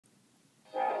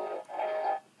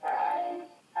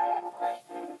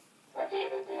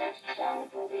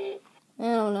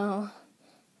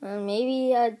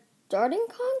starting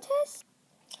contest?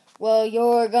 Well,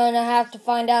 you're gonna have to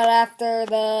find out after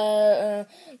the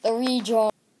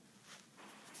rejoin.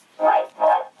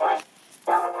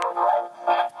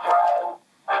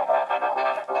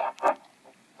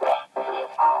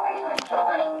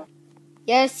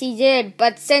 Yes, he did,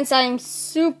 but since I'm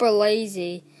super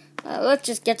lazy, let's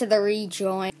just get to the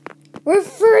rejoin. We're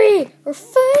free! We're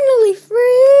finally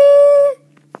free!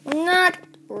 Not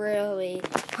really.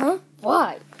 Huh?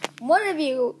 Why? One of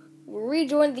you will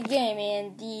rejoin the game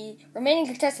and the remaining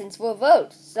contestants will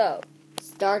vote. So,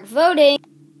 start voting.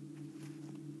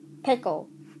 Pickle,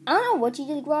 I don't know what you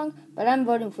did wrong, but I'm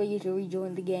voting for you to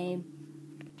rejoin the game.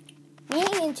 Me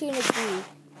and Tuna agree.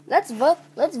 Let's vote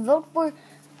for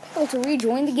Pickle to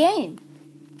rejoin the game.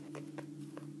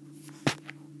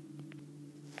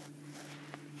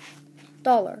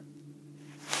 $1.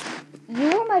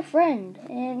 You are my friend,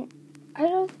 and I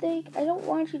don't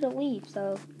want you to leave,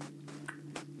 so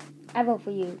I vote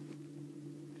for you.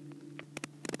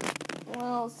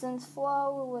 Well, since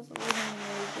Flower was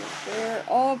eliminated, they're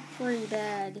all pretty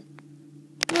bad.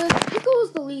 But Pickle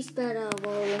is the least bad out of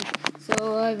all of them,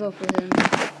 so I vote for him.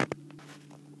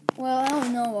 Well, I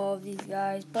don't know all of these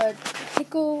guys, but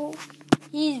Pickle,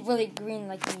 he's really green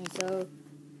like me, so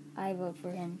I vote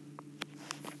for him.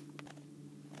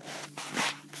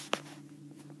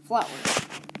 Flower.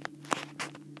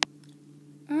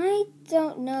 I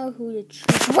don't know who to choose.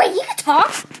 Wait, you can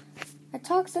talk? I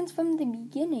talked since from the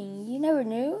beginning. You never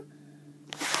knew?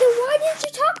 Then why didn't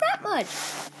you talk that much?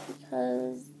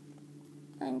 Because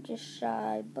I'm just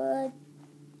shy, but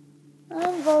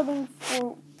I'm voting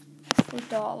for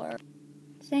 $1.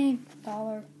 Same.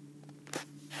 $1.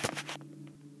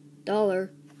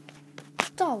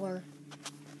 $1.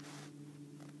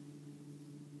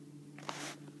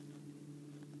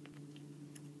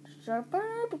 Sharper,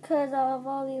 because of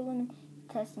all the elimination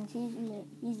contestants, he's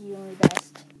the only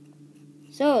best.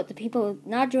 So, the people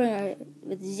not joining are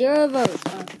with 0 votes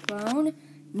on the phone.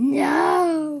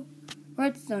 No!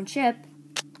 Redstone chip.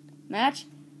 Match.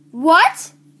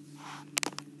 What?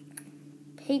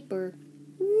 Paper.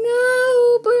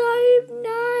 No, but I'm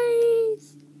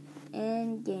nice.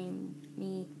 And game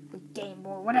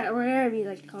boy, whatever you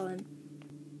like to call him.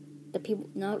 The people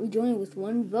not rejoining with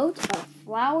 1 vote are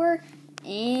Flower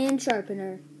and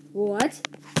Sharpener. What?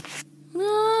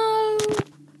 No.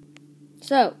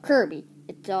 So, Kirby,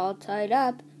 it's all tied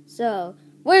up. So,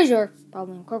 what is your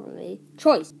problem incorporated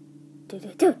choice?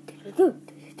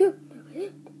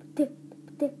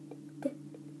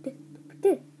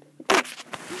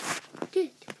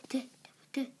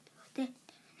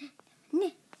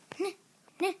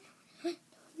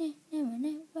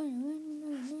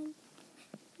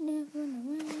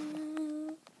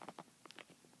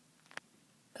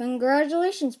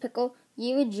 Congratulations, Pickle.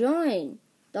 You join.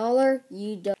 $1,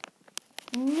 you don't.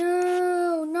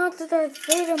 No, not the Darth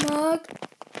Vader mug.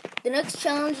 The next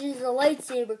challenge is a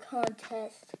lightsaber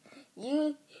contest.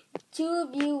 Two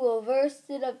of you will verse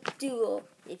it up duel.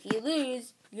 If you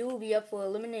lose, you will be up for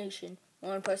elimination.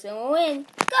 1 person will win.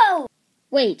 Go!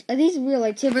 Wait, are these real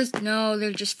lightsabers? No,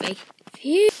 they're just fake.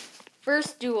 Phew.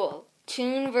 First duel.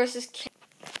 Toon versus King.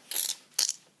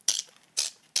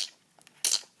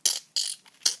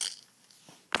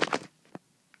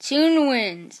 Toon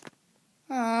wins.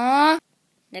 Aww.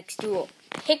 Next duel.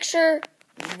 Picture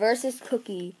versus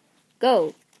Cookie.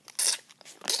 Go.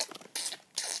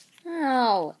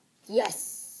 Oh,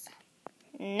 yes.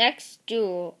 Next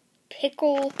duel.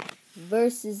 Pickle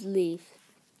versus Leaf.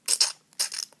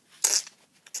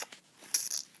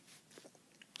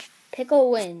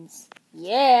 Pickle wins.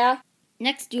 Yeah.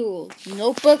 Next duel.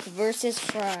 Notebook versus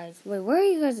Fries. Wait, where are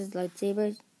you guys'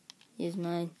 lightsabers? Here's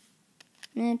mine.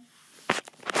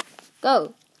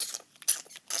 Go.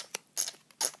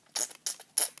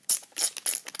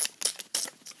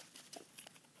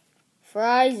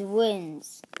 Fries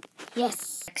wins.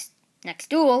 Yes. Next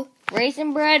duel.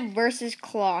 Raisin Bread versus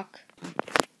Clock.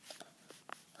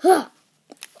 Huh.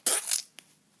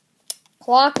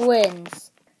 Clock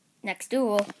wins. Next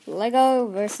duel. Lego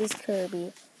versus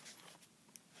Kirby.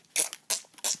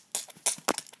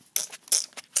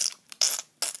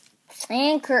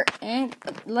 And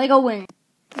Lego wins.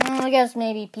 Well, I guess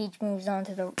maybe Peach moves on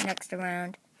to the next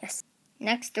round. Yes.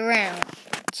 Next round.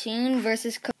 Toon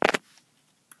versus Cookie.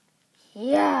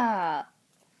 Yeah.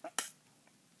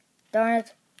 Darn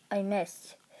it, I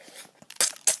missed.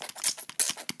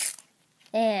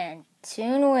 And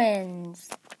Toon wins.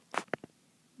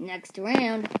 Next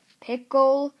round,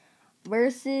 Pickle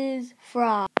versus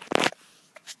Frog.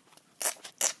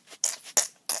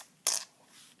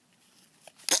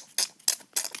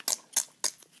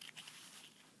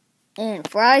 And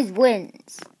Fries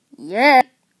wins. Yeah.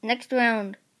 Next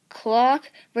round. Clock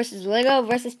versus Lego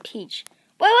versus Peach.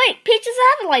 Wait, Peach doesn't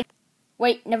have a light.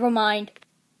 Wait, never mind.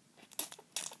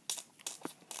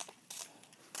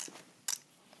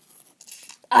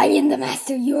 I am the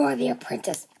master, you are the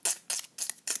apprentice.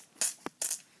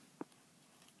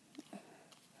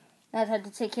 Now I have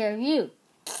to take care of you.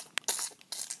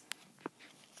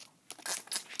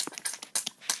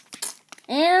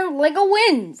 And Lego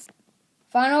wins.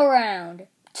 Final round.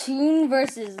 Toon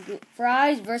versus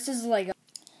Fries versus Lego.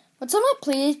 Would someone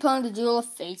please put on the Duel of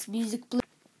Fates music, please?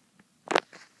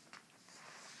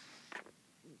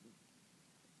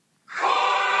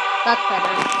 That's better.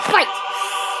 Fight!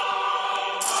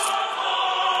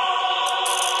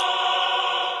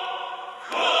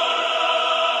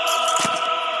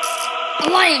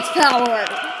 Alliance power!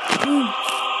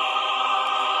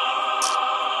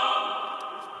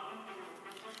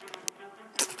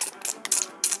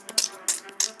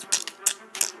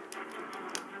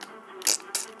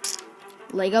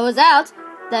 Lego is out.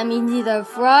 That means either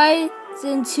Fries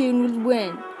and Toon would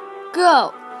win.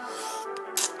 Go!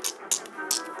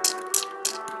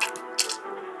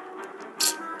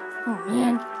 Oh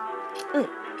man.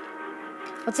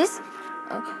 What's this?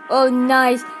 Oh,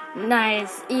 nice.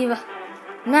 Nice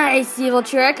evil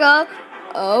trick.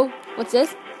 Oh, what's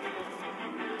this?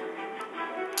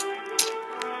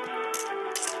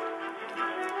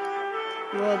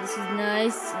 Whoa, this is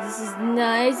nice.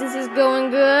 This is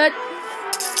going good.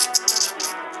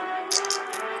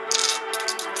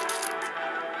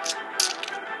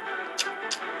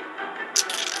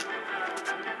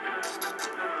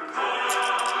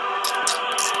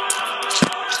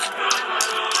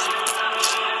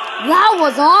 That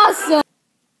was awesome!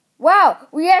 Wow,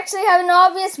 we actually have an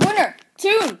obvious winner.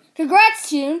 Toon! Congrats,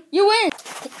 Toon! You win!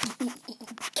 Give me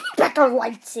back our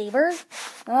lightsaber!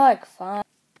 Oh, fine.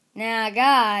 Now,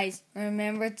 guys,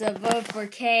 remember to vote for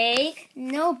cake,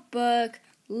 notebook,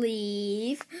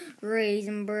 leaf,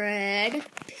 raisin bread,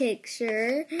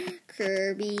 picture,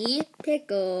 Kirby,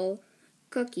 pickle,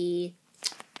 cookie,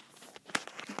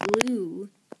 glue,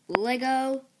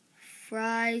 Lego,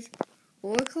 Fries,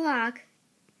 or clock,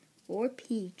 or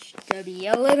Peach to be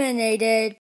eliminated.